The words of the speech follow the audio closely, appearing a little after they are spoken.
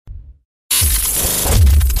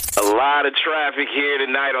lot of traffic here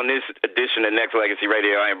tonight on this edition of Next Legacy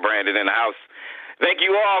Radio. I am Brandon in the house. Thank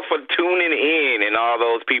you all for tuning in, and all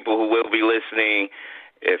those people who will be listening.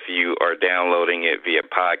 If you are downloading it via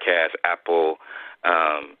podcast, Apple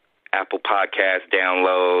Podcast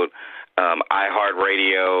download,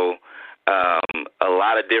 iHeartRadio, a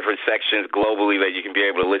lot of different sections globally that you can be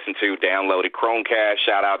able to listen to, download it. Chromecast,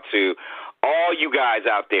 shout out to all you guys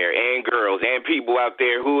out there and girls and people out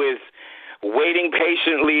there who is waiting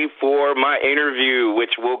patiently for my interview,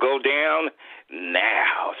 which will go down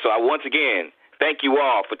now. So once again, thank you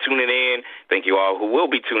all for tuning in. Thank you all who will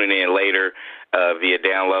be tuning in later via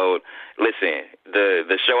download. Listen,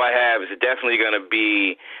 the show I have is definitely going to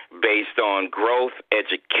be based on growth,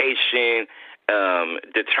 education,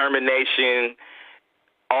 determination,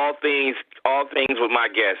 all things with my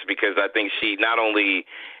guest, because I think she not only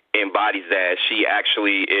embodies that, she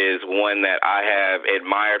actually is one that I have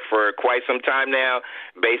admired for quite some time now,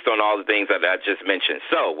 based on all the things that I just mentioned.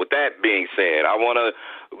 So with that being said, I want to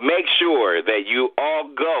make sure that you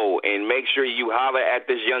all go and make sure you holler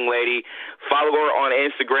at this young lady. Follow her on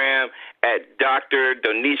Instagram at Dr.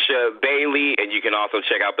 Donisha Bailey, and you can also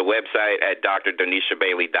check out the website at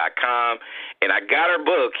drdonishabailey.com. And I got her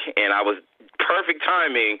book, and I was perfect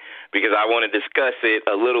timing because I want to discuss it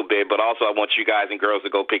a little bit, but also I want you guys and girls to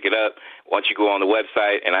go pick it up once you go on the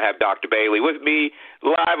website. And I have Dr. Bailey with me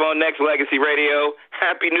live on Next Legacy Radio.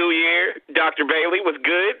 Happy New Year, Dr. Bailey. What's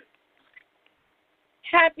good?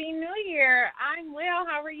 Happy New Year. I'm well.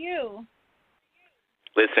 How are you?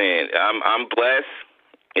 Listen, I'm blessed.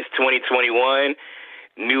 It's 2021,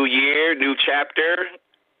 new year, new chapter.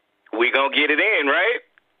 We gonna get it in, right?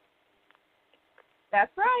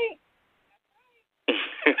 That's right.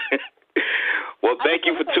 Well, thank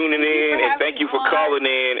you for tuning in, and thank you for calling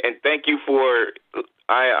in, and thank you for.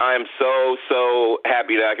 I'm so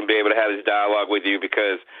happy that I can be able to have this dialogue with you,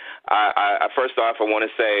 because I first off I want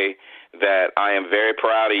to say that I am very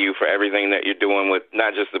proud of you for everything that you're doing with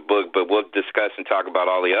not just the book, but we'll discuss and talk about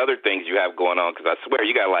all the other things you have going on, because I swear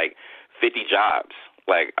you got like 50 jobs.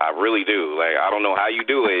 Like, I really do. Like, I don't know how you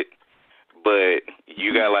do it, but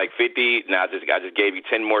you got like 50. Now I just gave you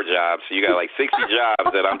 10 more jobs, so you got like 60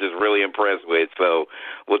 jobs that I'm just really impressed with. So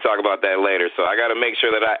we'll talk about that later. So I got to make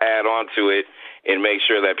sure that I add on to it and make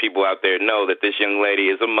sure that people out there know that this young lady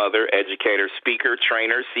is a mother, educator, speaker,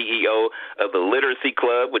 trainer, CEO of the Literacy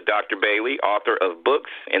Club with Dr. Bailey, author of books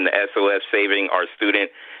in the SOS Saving Our Student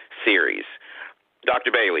series. Dr.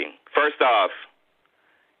 Bailey, first off,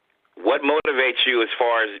 what motivates you as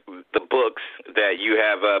far as the books that you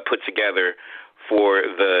have put together for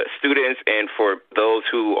the students and for those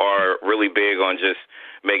who are really big on just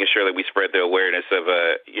making sure that we spread the awareness of,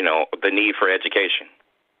 the need for education?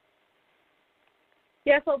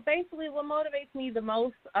 Yeah, so basically what motivates me the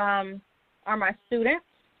most are my students.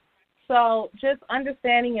 So just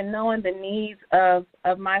understanding and knowing the needs of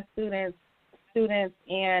my students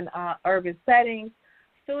in urban settings,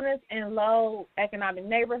 students in low economic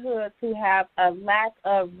neighborhoods who have a lack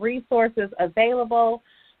of resources available,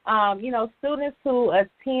 students who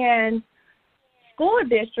attend school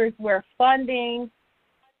districts where funding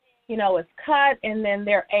is cut, and then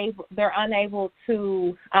they're unable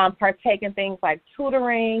to partake in things like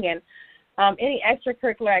tutoring and any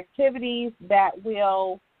extracurricular activities that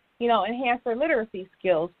will, enhance their literacy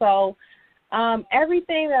skills. So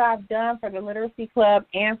everything that I've done for the Literacy Club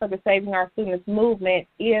and for the Saving Our Students movement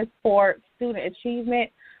is for student achievement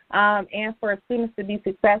and for students to be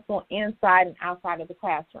successful inside and outside of the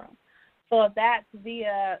classroom. So if that's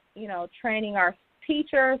via, training our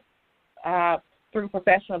teachers through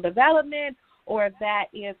professional development, or if that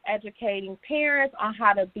is educating parents on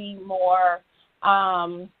how to be more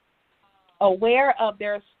aware of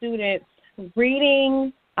their students'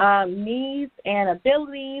 reading needs and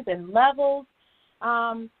abilities and levels,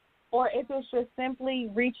 or if it's just simply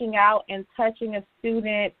reaching out and touching a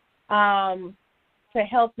student to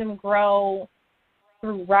help them grow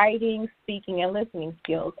through writing, speaking, and listening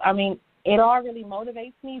skills. I mean, it all really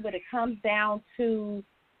motivates me, but it comes down to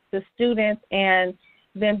the students and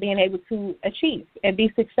them being able to achieve and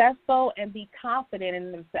be successful and be confident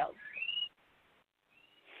in themselves.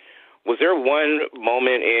 Was there one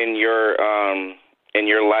moment in your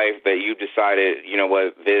life that you decided, you know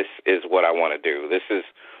what, this is what I want to do. This is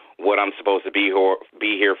what I'm supposed to be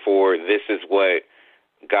here for. This is what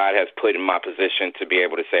God has put in my position to be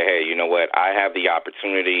able to say, hey, you know what, I have the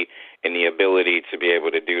opportunity and the ability to be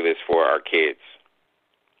able to do this for our kids.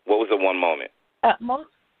 What was the one moment?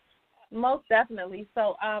 Most definitely.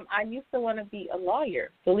 So I used to want to be a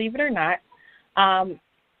lawyer, believe it or not.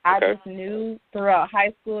 I just knew throughout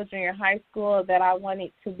high school, junior high school, that I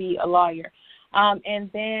wanted to be a lawyer. And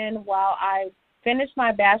then while I finished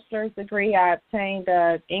my bachelor's degree, I obtained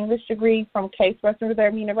an English degree from Case Western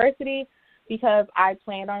Reserve University because I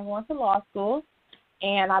planned on going to law school.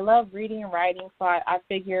 And I love reading and writing, so I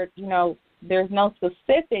figured, there's no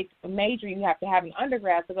specific major you have to have in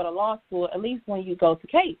undergrad to go to law school, at least when you go to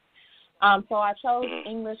Case. So I chose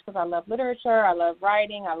English because I love literature, I love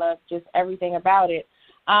writing, I love just everything about it.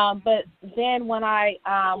 But then when I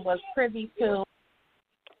was privy to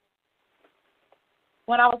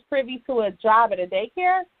a job at a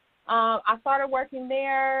daycare, I started working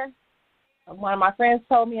there. One of my friends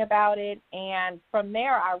told me about it, and from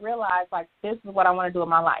there I realized, this is what I want to do in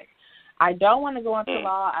my life. I don't want to go into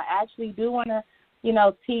law. I actually do want to,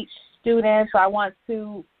 teach students. I want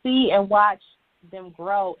to see and watch them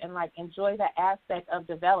grow and, enjoy that aspect of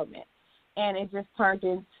development. And it just turned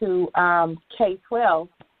into K-12.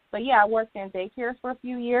 But, yeah, I worked in daycares for a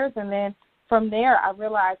few years, and then from there I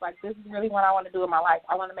realized, this is really what I want to do in my life.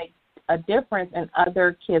 I want to make a difference in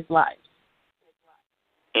other kids' lives.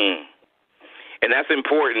 And that's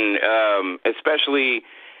important, especially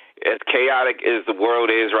as chaotic as the world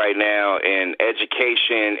is right now, and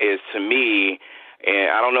education is, to me, and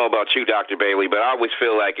I don't know about you, Dr. Bailey, but I always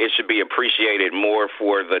feel like it should be appreciated more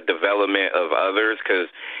for the development of others, because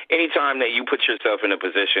anytime that you put yourself in a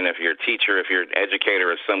position, if you're a teacher, if you're an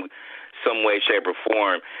educator of some way, shape, or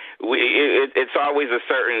form, it's always a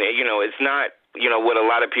certain, it's not, what a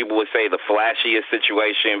lot of people would say the flashiest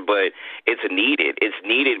situation, but it's needed. It's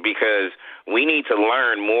needed because we need to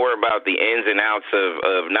learn more about the ins and outs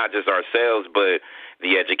of not just ourselves, but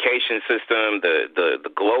the education system, the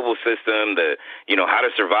global system, how to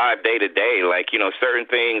survive day to day. Certain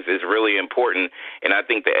things is really important, and I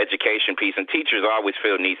think the education piece, and teachers always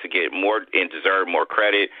feel needs to get more and deserve more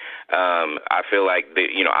credit. I feel like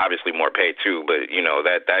obviously more pay too, but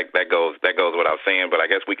that goes without saying. But I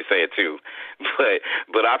guess we could say it too.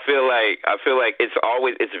 But I feel like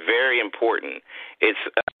it's very important. It's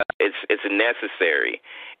necessary.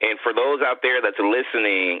 And for those out there that's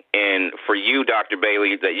listening, and for you, Dr.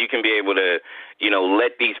 Bailey, that you can be able to,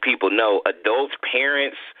 let these people know, adults,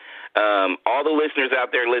 parents, all the listeners out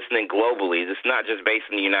there listening globally. It's not just based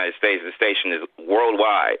in the United States. The station is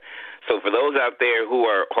worldwide. So for those out there who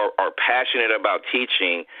are passionate about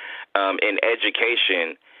teaching and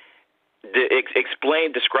education,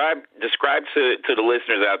 describe to the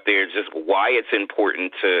listeners out there just why it's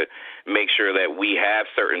important to make sure that we have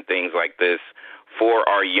certain things like this for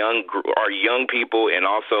our young people, and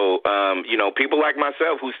also people like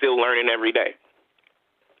myself who's still learning every day.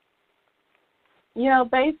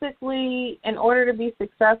 Basically, in order to be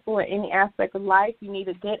successful in any aspect of life, you need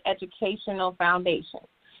a good educational foundation.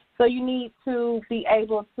 So you need to be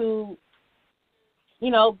able to,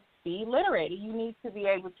 be literate. You need to be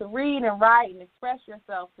able to read and write and express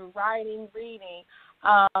yourself through writing, reading,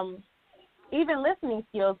 even listening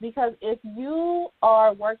skills, because if you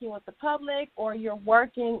are working with the public or you're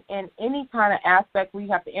working in any kind of aspect where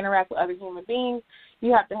you have to interact with other human beings,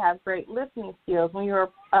 you have to have great listening skills. When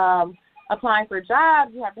you're applying for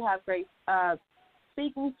jobs, you have to have great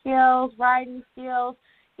speaking skills, writing skills.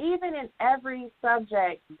 Even in every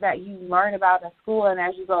subject that you learn about in school and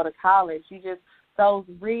as you go to college, those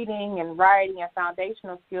reading and writing and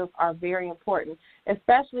foundational skills are very important,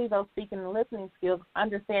 especially those speaking and listening skills,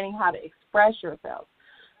 understanding how to express yourself.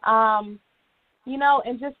 And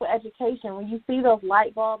just for education, when you see those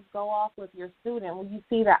light bulbs go off with your student, when you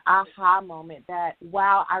see that aha moment that,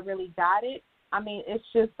 wow, I really got it, it's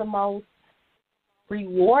just the most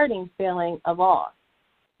rewarding feeling of all.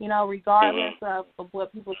 Regardless of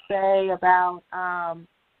what people say about,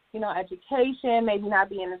 education, maybe not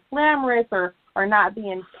being as glamorous or not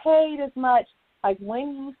being paid as much,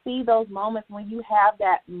 when you see those moments, when you have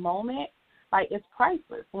that moment, it's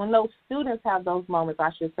priceless. When those students have those moments, I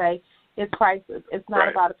should say, it's priceless. It's not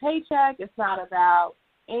about a paycheck. It's not about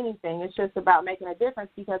anything. It's just about making a difference,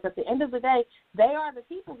 because at the end of the day, they are the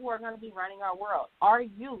people who are going to be running our world, our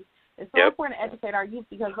youth. It's so important to educate our youth,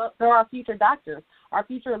 because they're our future doctors, our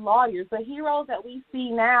future lawyers, the heroes that we see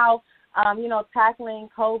now, tackling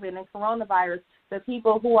COVID and coronavirus, the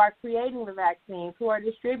people who are creating the vaccines, who are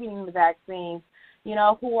distributing the vaccines,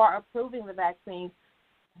 who are approving the vaccines.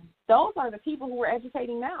 Those are the people who we're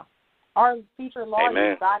educating now, our future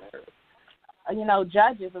lawyers, doctors,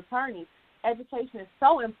 judges, attorneys. Education is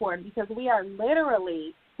so important because we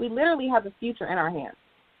literally have the future in our hands.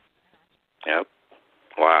 Yep.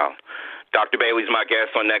 Wow. Dr. Bailey's my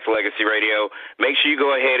guest on Next Legacy Radio. Make sure you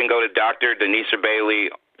go ahead and go to Dr. Donisha Bailey.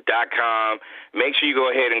 Make sure you go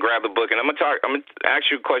ahead and grab the book, and I'm gonna ask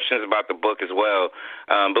you questions about the book as well.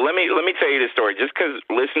 But let me tell you this story, just because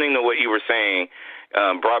listening to what you were saying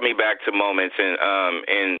brought me back to moments, and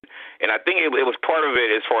I think it was part of it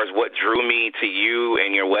as far as what drew me to you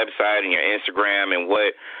and your website and your Instagram and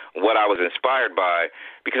what I was inspired by,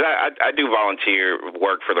 because I do volunteer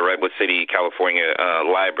work for the Redwood City, California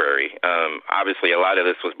library. Obviously, a lot of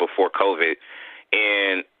this was before COVID.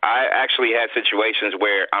 And I actually had situations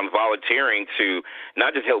where I'm volunteering to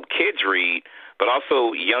not just help kids read, but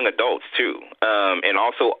also young adults too, and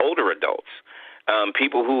also older adults,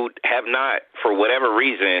 people who have not, for whatever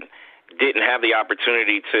reason, didn't have the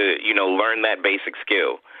opportunity to, learn that basic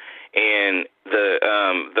skill. And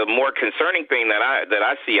the more concerning thing that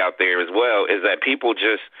I see out there as well is that people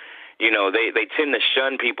just, they tend to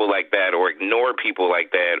shun people like that or ignore people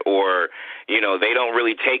like that, or, they don't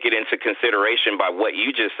really take it into consideration by what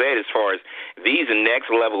you just said as far as these next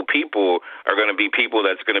level people are going to be people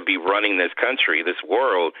that's going to be running this country, this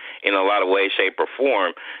world in a lot of ways, shape, or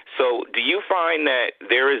form. So do you find that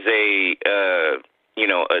there is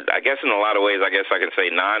I guess in a lot of ways, I guess I can say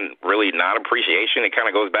non-appreciation. It kind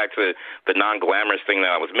of goes back to the non-glamorous thing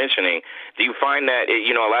that I was mentioning. Do you find that,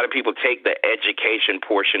 a lot of people take the education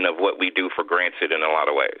portion of what we do for granted in a lot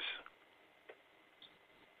of ways?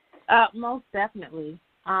 Most definitely.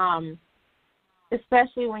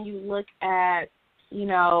 Especially when you look at,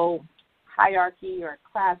 hierarchy or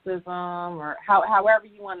classism or however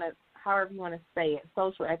you want to say it,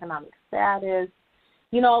 social economic status.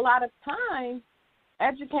 A lot of times,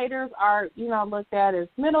 educators are, looked at as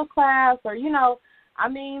middle class, or,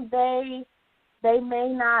 they may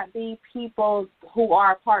not be people who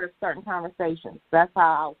are a part of certain conversations. That's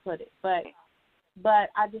how I'll put it. But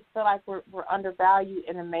I just feel like we're undervalued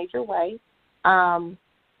in a major way, in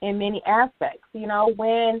many aspects.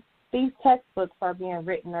 When these textbooks are being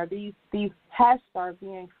written or these tests are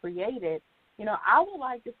being created, I would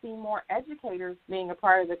like to see more educators being a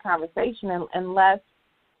part of the conversation and less,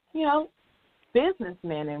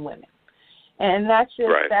 businessmen and women. And that's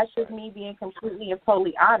just me being completely and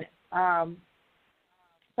totally honest.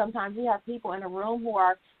 Sometimes we have people in a room who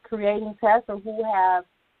are creating tests or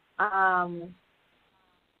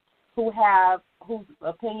whose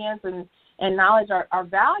opinions and knowledge are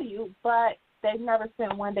valued, but they've never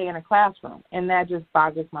spent one day in a classroom, and that just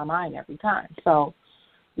boggles my mind every time. So,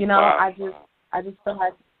 wow. I just feel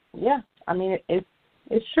like,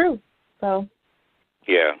 it's true. So,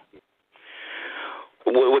 yeah.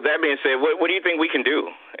 With that being said, what do you think we can do?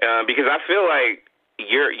 Because I feel like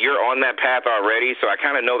you're on that path already, so I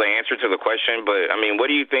kind of know the answer to the question. But I mean, what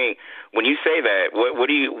do you think when you say that?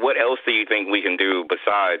 What else do you think we can do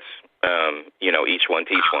besides, each one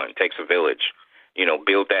teach one? Takes a village.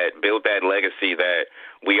 Build that legacy that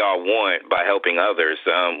we all want by helping others.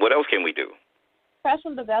 What else can we do?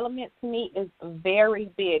 Professional development to me is very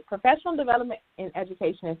big. Professional development in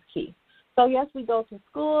education is key. So yes, we go to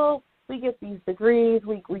school. We get these degrees,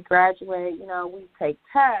 we graduate, we take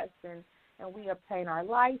tests and we obtain our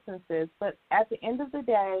licenses. But at the end of the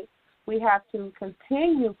day, we have to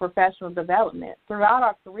continue professional development throughout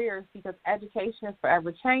our careers because education is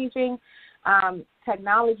forever changing,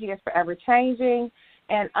 technology is forever changing,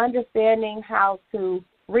 and understanding how to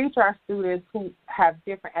reach our students who have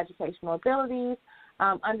different educational abilities,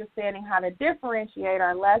 understanding how to differentiate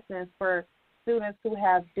our lessons for students who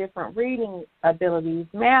have different reading abilities,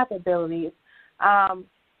 math abilities.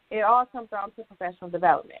 It all comes down to professional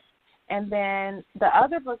development. And then the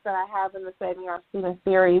other book that I have in the Saving Our Students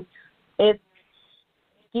series, it's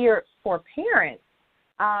geared for parents,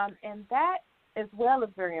 and that as well is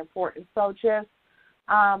very important. So just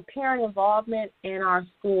parent involvement in our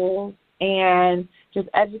schools and just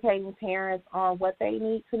educating parents on what they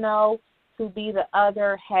need to know to be the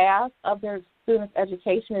other half of their students'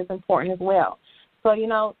 education is important as well. So,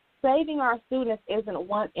 saving our students isn't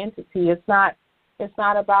one entity. It's not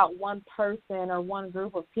about one person or one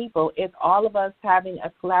group of people. It's all of us having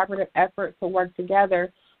a collaborative effort to work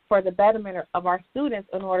together for the betterment of our students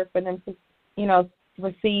in order for them to,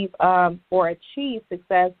 receive or achieve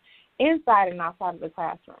success inside and outside of the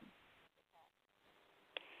classroom.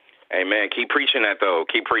 Amen. Keep preaching that, though.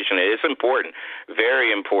 Keep preaching it. It's important,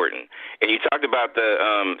 very important. And you talked about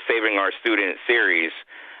the Saving Our Students series.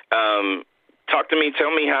 Talk to me.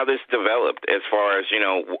 Tell me how this developed as far as,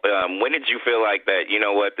 when did you feel like that,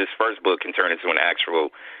 this first book can turn into an actual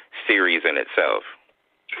series in itself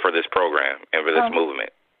for this program and for this movement?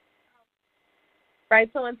 Right.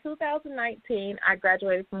 So in 2019, I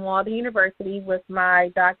graduated from Walden University with my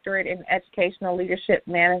doctorate in educational leadership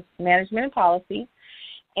management and policy.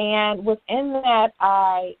 And within that,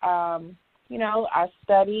 I, I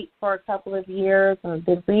studied for a couple of years and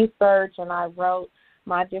did research, and I wrote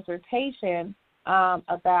my dissertation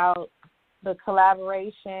about the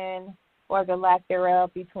collaboration or the lack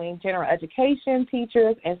thereof between general education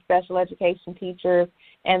teachers and special education teachers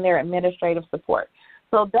and their administrative support.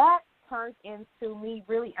 So that turns into me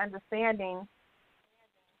really understanding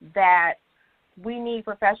that we need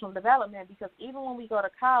professional development, because even when we go to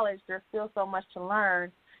college, there's still so much to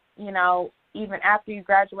learn. Even after you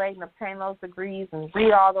graduate and obtain those degrees and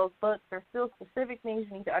read all those books, there's still specific things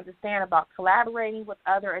you need to understand about collaborating with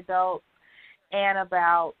other adults and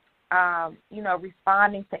about,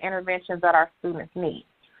 responding to interventions that our students need.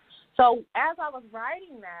 So as I was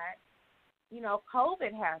writing that,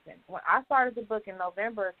 COVID happened. When I started the book in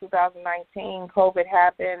November of 2019, COVID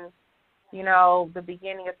happened, the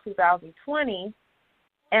beginning of 2020.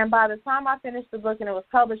 And by the time I finished the book and it was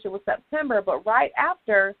published, it was September. But right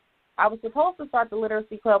after, I was supposed to start the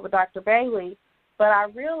Literacy Club with Dr. Bailey, but I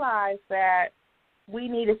realized that we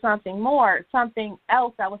needed something more, something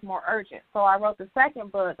else that was more urgent. So I wrote the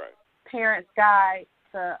second book, Parents' Guide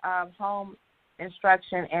to Home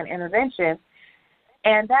Instruction and Intervention.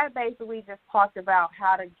 And that basically just talked about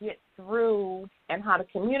how to get through and how to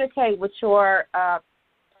communicate with your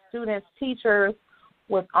students, teachers,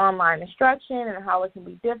 with online instruction, and how it can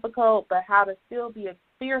be difficult, but how to still be a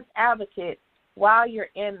fierce advocate while you're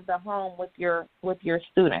in the home with your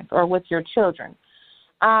students or with your children.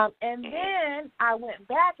 And then I went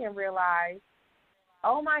back and realized,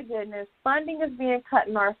 oh my goodness, funding is being cut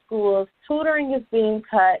in our schools, tutoring is being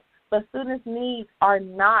cut, but students' needs are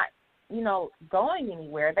not, going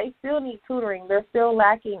anywhere. They still need tutoring. They're still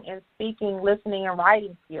lacking in speaking, listening, and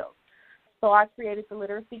writing skills. So I created the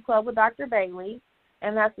Literacy Club with Dr. Bailey,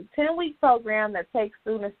 and that's a 10-week program that takes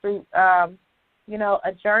students through, a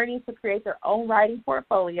journey to create their own writing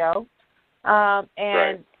portfolio.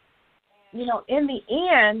 In the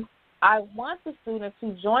end, I want the students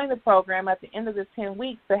who join the program at the end of the 10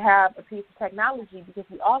 weeks to have a piece of technology, because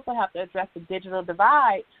we also have to address the digital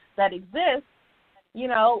divide that exists,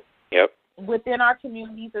 within our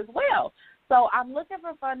communities as well. So I'm looking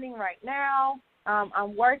for funding right now.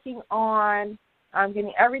 I'm working on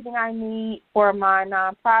getting everything I need for my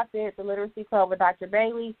nonprofit, the Literacy Club with Dr.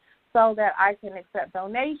 Bailey, so that I can accept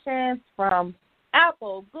donations from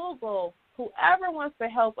Apple, Google, whoever wants to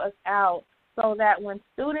help us out, so that when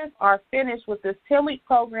students are finished with this 10-week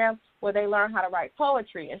program where they learn how to write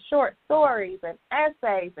poetry and short stories and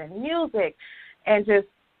essays and music and just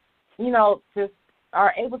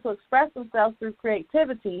are able to express themselves through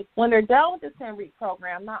creativity, when they're done with this 10-week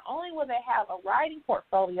program, not only will they have a writing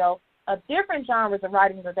portfolio of different genres of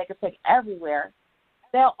writing that they can take everywhere,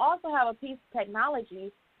 they'll also have a piece of technology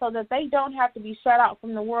so that they don't have to be shut out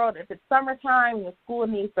from the world if it's summertime and the school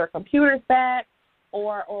needs their computers back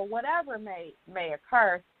or whatever may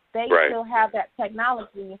occur. They still have that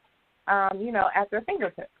technology, at their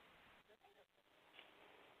fingertips.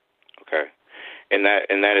 Okay. And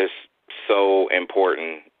that is so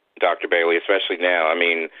important, Dr. Bailey, especially now. I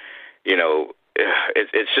mean,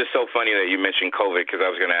 it's just so funny that you mentioned COVID, because I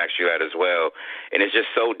was going to ask you that as well. And it's just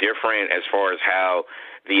so different as far as how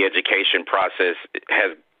the education process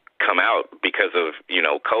has come out because of,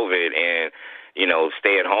 COVID and,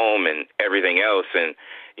 stay at home and everything else. And,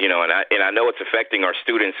 and I know it's affecting our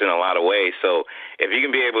students in a lot of ways. So if you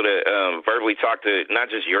can be able to verbally talk to not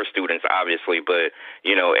just your students, obviously, but,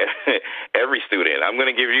 every student. I'm going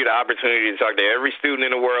to give you the opportunity to talk to every student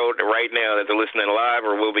in the world right now that's listening live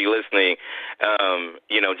or will be listening,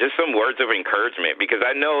 just some words of encouragement, because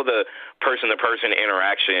I know the person-to-person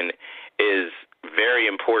interaction is very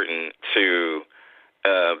important to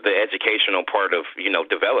the educational part of,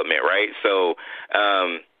 development, right? So,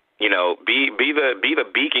 be the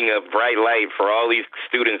beacon of bright light for all these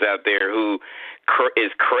students out there who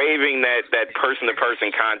is craving that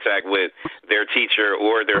person-to-person contact with their teacher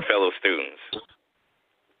or their fellow students.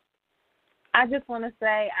 I just want to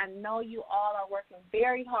say I know you all are working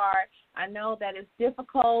very hard. I know that it's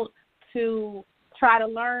difficult to try to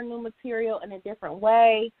learn new material in a different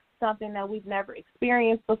way, something that we've never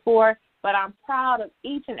experienced before. But I'm proud of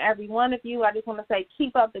each and every one of you. I just want to say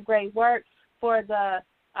keep up the great work. For the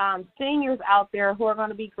seniors out there who are going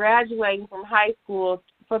to be graduating from high school,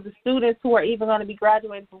 for the students who are even going to be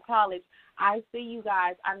graduating from college, I see you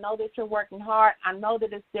guys. I know that you're working hard. I know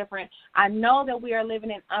that it's different. I know that we are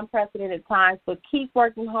living in unprecedented times, but keep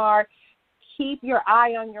working hard. Keep your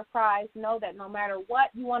eye on your prize. Know that no matter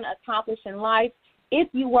what you want to accomplish in life, if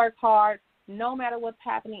you work hard, no matter what's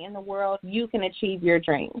happening in the world, you can achieve your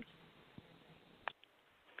dreams.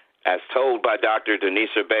 as told by Dr.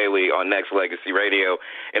 Donisha Bailey on Next Legacy Radio.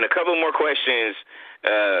 And a couple more questions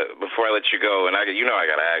before I let you go. And I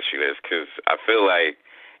got to ask you this because I feel like,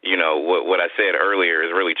 what I said earlier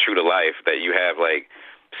is really true to life, that you have like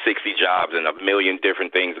 60 jobs and a million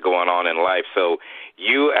different things going on in life. So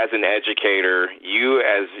you as an educator, you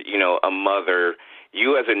as, a mother,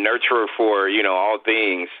 you as a nurturer for, all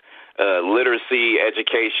things, literacy,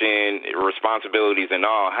 education, responsibilities and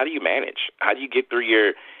all, how do you manage? How do you get through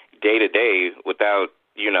your day-to-day without,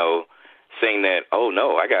 saying that, oh,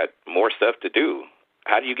 no, I got more stuff to do?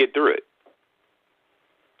 How do you get through it?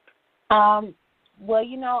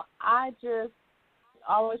 Well, I just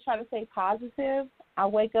always try to stay positive. I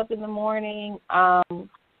wake up in the morning,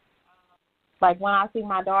 like when I see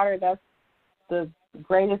my daughter, that's the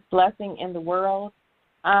greatest blessing in the world.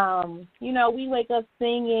 We wake up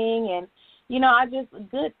singing and, I just,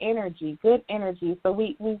 good energy. So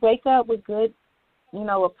we wake up with good,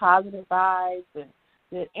 with positive vibes and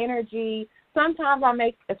good energy. Sometimes I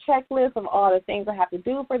make a checklist of all the things I have to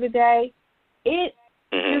do for the day. It,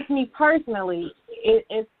 just me personally,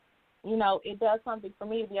 it does something for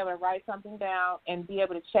me to be able to write something down and be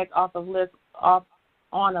able to check off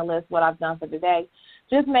on a list what I've done for the day.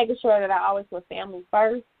 Just making sure that I always put family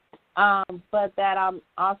first, but that I'm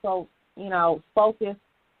also, focused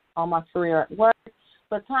on my career at work.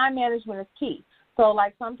 But time management is key. So,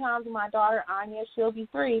 like, sometimes my daughter, Anya, she'll be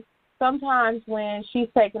 3. Sometimes when she's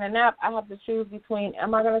taking a nap, I have to choose between,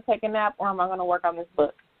 am I going to take a nap or am I going to work on this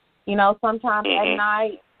book? Sometimes at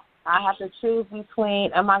night, I have to choose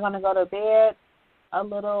between, am I going to go to bed a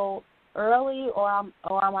little early or am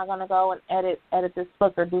I going to go and edit this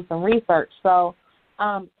book or do some research? So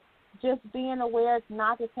just being aware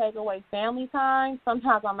not to take away family time.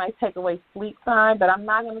 Sometimes I might take away sleep time, but I'm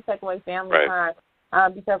not going to take away family time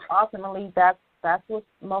because ultimately that's what's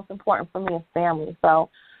most important for me is family. So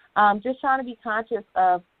just trying to be conscious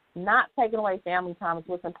of not taking away family time is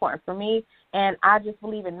what's important for me, and I just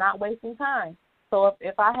believe in not wasting time. So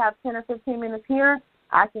if I have 10 or 15 minutes here,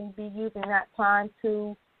 I can be using that time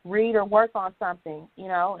to read or work on something,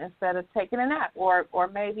 instead of taking a nap. Or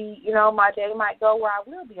maybe, my day might go where I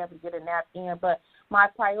will be able to get a nap in, but my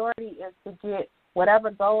priority is to get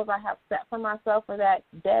whatever goals I have set for myself for that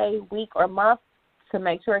day, week, or month to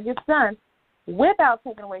make sure it gets done without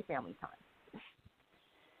taking away family time.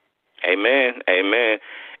 Amen.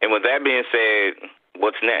 And with that being said,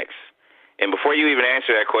 what's next? And before you even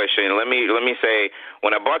answer that question, let me say,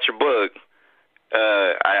 when I bought your book,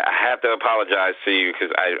 I have to apologize to you because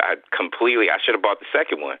I should have bought the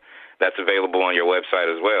second one that's available on your website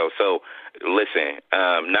as well. So listen,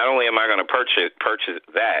 not only am I going to purchase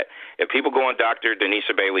that, if people go on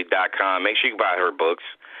DrDonishaBailey.com, make sure you buy her books.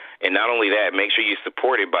 And not only that, make sure you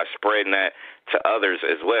support it by spreading that to others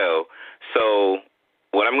as well. So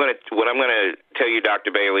what I'm going to tell you,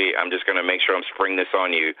 Dr. Bailey, I'm just going to make sure I'm springing this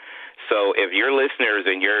on you. So if your listeners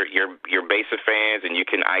and your base of fans, and you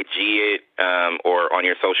can IG it or on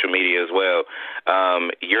your social media as well,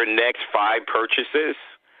 your next 5 purchases,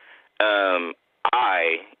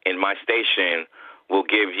 I in my station will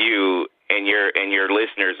give you and your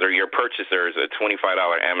listeners or your purchasers a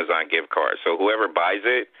 $25 Amazon gift card. So whoever buys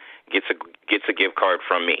it gets a gift card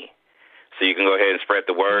from me. So you can go ahead and spread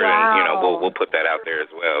the word, and we'll put that out there as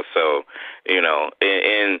well. So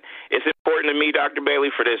and it's important to me, Dr. Bailey,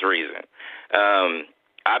 for this reason.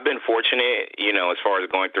 I've been fortunate, as far as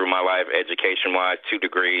going through my life, education-wise, 2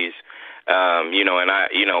 degrees. And I,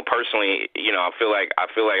 personally, I feel like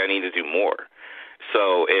I need to do more.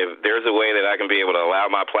 So if there's a way that I can be able to allow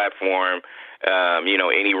my platform,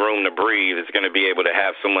 any room to breathe, it's going to be able to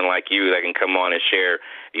have someone like you that can come on and share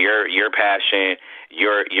your passion,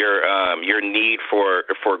 your need for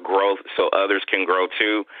growth, so others can grow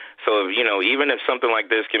too. So even if something like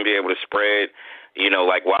this can be able to spread,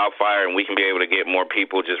 like wildfire, and we can be able to get more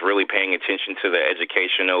people just really paying attention to the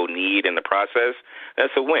educational need in the process,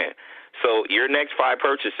 that's a win. So your next 5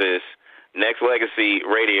 purchases, Next Legacy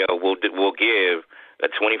Radio will give a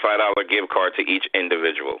 $25 gift card to each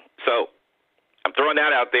individual. So I'm throwing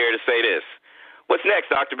that out there to say this. What's next,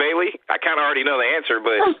 Dr. Bailey? I kind of already know the answer,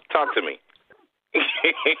 but talk to me.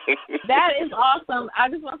 That is awesome. I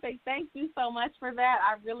just want to say thank you so much for that.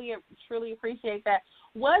 I really, truly appreciate that.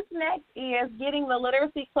 What's next is getting the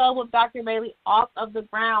Literacy Club with Dr. Bailey off of the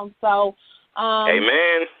ground. So,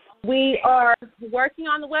 amen. We are working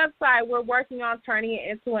on the website. We're working on turning it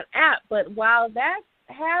into an app. But while that's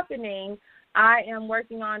happening, I am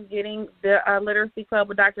working on getting the Literacy Club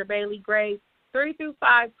with Dr. Bailey grades 3 through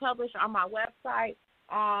 5 published on my website.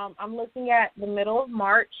 I'm looking at the middle of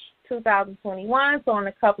March 2021, so in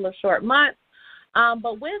a couple of short months.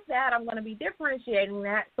 But with that, I'm going to be differentiating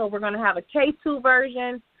that. So we're going to have a K2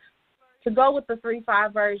 version to go with the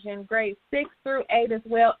 3-5 version, grades 6 through 8 as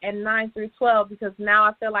well, and 9 through 12, because now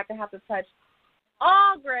I feel like I have to touch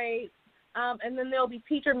all grades. And then there'll be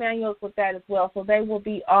teacher manuals with that as well. So they will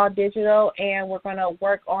be all digital, and we're going to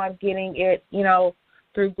work on getting it,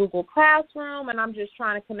 through Google Classroom. And I'm just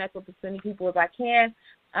trying to connect with as many people as I can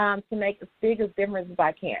to make as big a difference as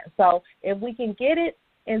I can. So if we can get it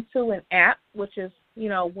into an app, which is,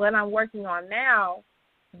 what I'm working on now,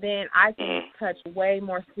 then I can touch way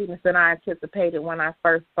more students than I anticipated when I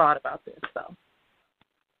first thought about this. So,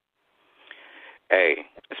 hey,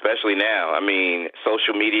 especially now. I mean,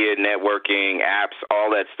 social media, networking, apps,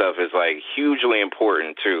 all that stuff is like hugely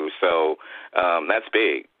important too. So that's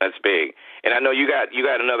big. That's big. And I know you got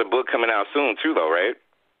another book coming out soon too, though, right?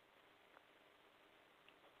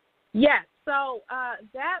 Yes. So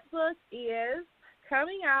that book is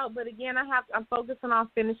coming out, but again, I'm focusing on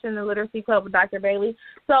finishing the Literacy Club with Dr. Bailey.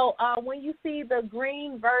 So when you see the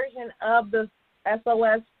green version of the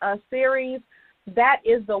SOS series, that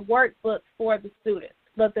is the workbook for the students.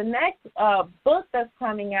 But the next book that's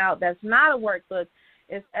coming out that's not a workbook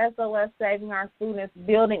is SOS Saving Our Students,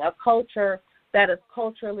 Building a Culture that is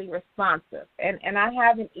Culturally Responsive. And I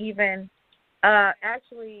haven't even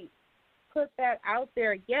actually put that out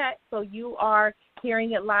there yet, so you are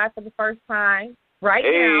hearing it live for the first time right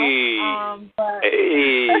now. But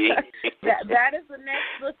that is the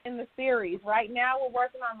next book in the series. Right now we're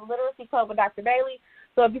working on the Literacy Club with Dr. Bailey.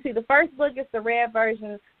 So if you see the first book is the red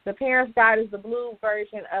version, the Parents Guide is the blue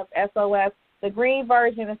version of SOS. The green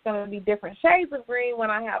version is going to be different shades of green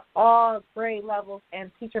when I have all grade levels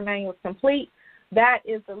and teacher manuals complete. That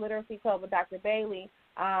is the Literacy Club with Dr. Bailey.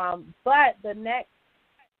 But the next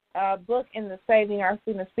book in the Saving Our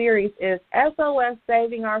Students series is SOS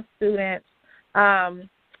Saving Our Students,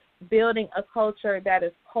 Building a Culture that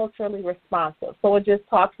is Culturally Responsive. So it just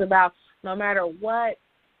talks about no matter what,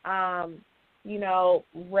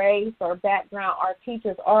 race or background our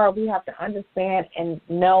teachers are, we have to understand and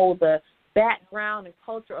know the background and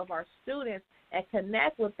culture of our students and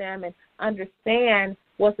connect with them and understand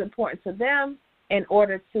what's important to them in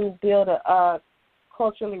order to build a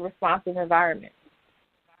culturally responsive environment.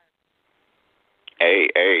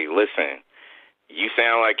 Hey, listen, you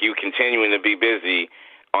sound like you continuing to be busy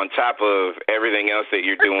on top of everything else that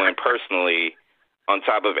you're doing personally, on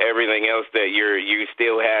top of everything else that you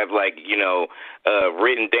still have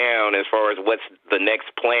written down as far as what's the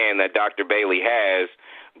next plan that Dr. Bailey has.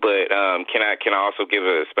 But can I also give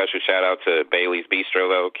a special shout out to Bailey's Bistro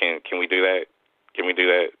though? Can we do that? Can we do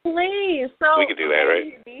that? Please. So we could do that,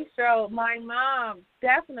 right? Bailey's Bistro, my mom,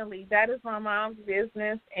 definitely. That is my mom's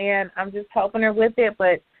business, and I'm just helping her with it.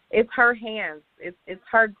 But it's her hands. It's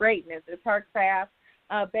her greatness. It's her craft.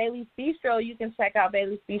 Bailey's Bistro. You can check out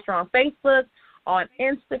Bailey's Bistro on Facebook, on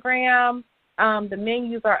Instagram. The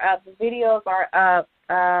menus are up. The videos are up.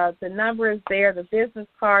 The number is there. The business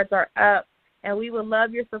cards are up. And we would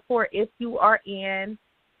love your support if you are in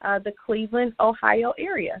the Cleveland, Ohio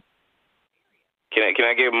area. Can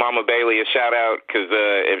I give Mama Bailey a shout out? Because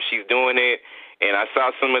if she's doing it, and I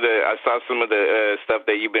saw some of the stuff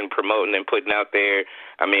that you've been promoting and putting out there.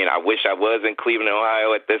 I mean, I wish I was in Cleveland,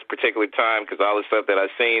 Ohio at this particular time, because all the stuff that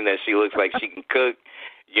I've seen that she looks like she can cook.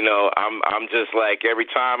 I'm just like, every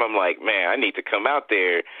time I'm like, man, I need to come out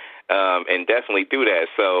there and definitely do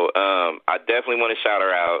that. So I definitely want to shout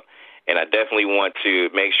her out. And I definitely want to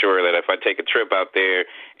make sure that if I take a trip out there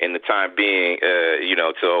in the time being,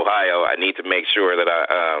 to Ohio, I need to make sure that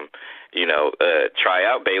I, try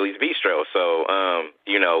out Bailey's Bistro. So,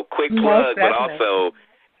 quick plug, but also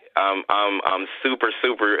I'm super,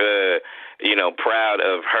 proud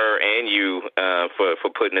of her and you for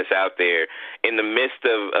putting this out there in the midst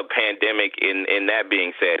of a pandemic. In that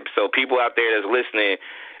being said, so people out there that's listening.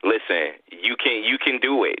 Listen, you can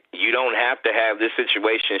do it. You don't have to have this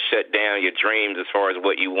situation shut down your dreams as far as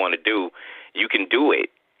what you want to do. You can do it.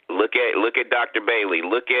 Look at Dr. Bailey.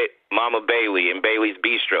 Look at Mama Bailey and Bailey's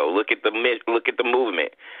Bistro. Look at the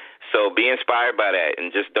movement. So be inspired by that,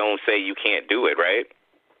 and just don't say you can't do it. Right?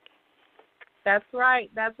 That's right.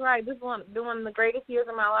 This is one of the greatest years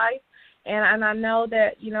of my life, and I know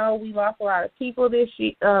that we lost a lot of people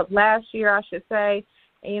last year, I should say.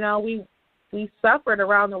 And, we suffered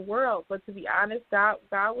around the world, but to be honest, God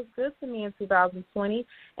was good to me in 2020,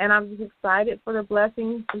 and I'm just excited for the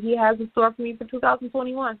blessings He has in store for me for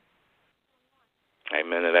 2021.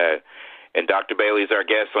 Amen to that. And Dr. Bailey is our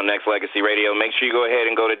guest on Next Legacy Radio. Make sure you go ahead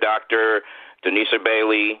and go to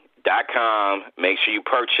DrDonishaBailey.com. Make sure you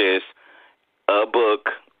purchase a book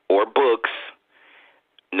or books.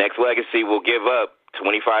 Next Legacy will give up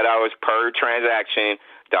 $25 per transaction.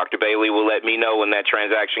 Dr. Bailey will let me know when that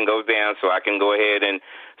transaction goes down so I can go ahead and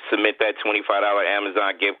submit that $25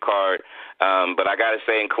 Amazon gift card. But I got to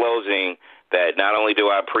say in closing that not only do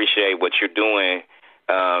I appreciate what you're doing,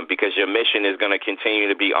 because your mission is going to continue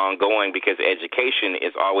to be ongoing, because education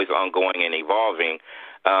is always ongoing and evolving.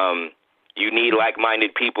 You need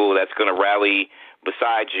like-minded people that's going to rally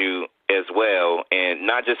beside you as well, and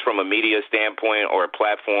not just from a media standpoint or a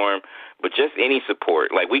platform, but just any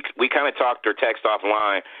support. Like we kind of talked or text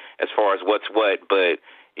offline as far as what's what, but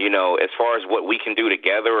as far as what we can do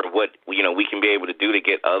together or what we can be able to do to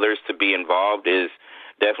get others to be involved is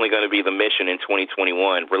definitely going to be the mission in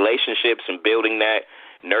 2021. Relationships and building that,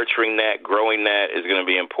 nurturing that, growing that is going to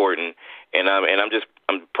be important. And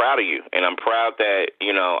I'm proud of you, and I'm proud that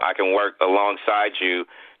I can work alongside you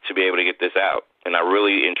to be able to get this out. And I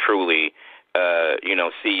really and truly,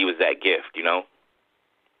 see you as that gift.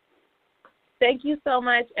 Thank you so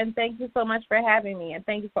much, and thank you so much for having me, and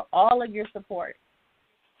thank you for all of your support.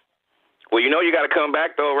 Well, you got to come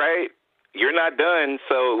back, though, right? You're not done,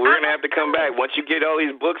 so we're going to have to come back. Once you get all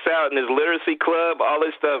these books out and this literacy club, all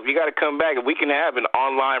this stuff, you got to come back, and we can have an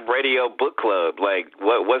online radio book club. Like,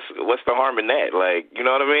 what's the harm in that? Like, you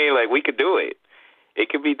know what I mean? Like, we could do it. It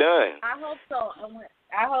could be done. I hope so.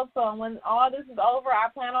 And when all this is over, I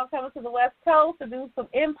plan on coming to the West Coast to do some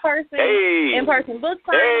in-person book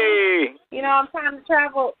signings. Hey. I'm trying to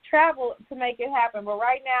travel to make it happen. But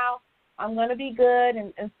right now, I'm going to be good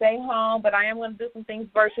and stay home, but I am going to do some things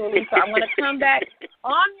virtually. So I'm going to come back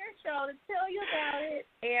on your show to tell you about it,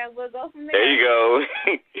 and we'll go from there. There you go.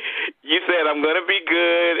 You said I'm going to be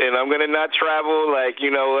good, and I'm going to not travel. Like,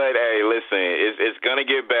 you know what? Hey, listen, it's going to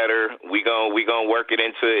get better. We gonna work it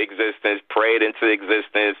into existence, pray it into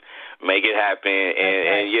existence, make it happen,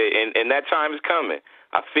 and that time is coming.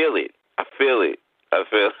 I feel it.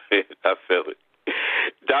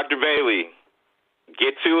 Dr. Bailey,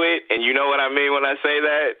 get to it, and you know what I mean when I say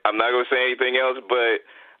that. I'm not going to say anything else, but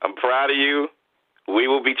I'm proud of you. We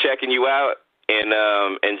will be checking you out,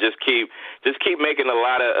 and just keep making a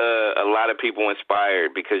lot of people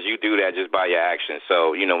inspired, because you do that just by your actions.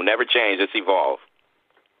 So never change, just evolve.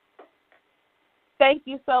 Thank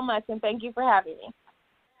you so much, and thank you for having me.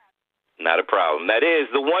 Not a problem. That is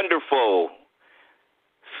the wonderful,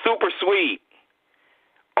 super sweet,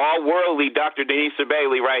 all-worldly Dr. Donisha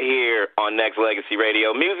Bailey right here on Next Legacy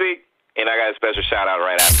Radio Music, and I got a special shout-out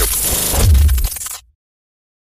right after.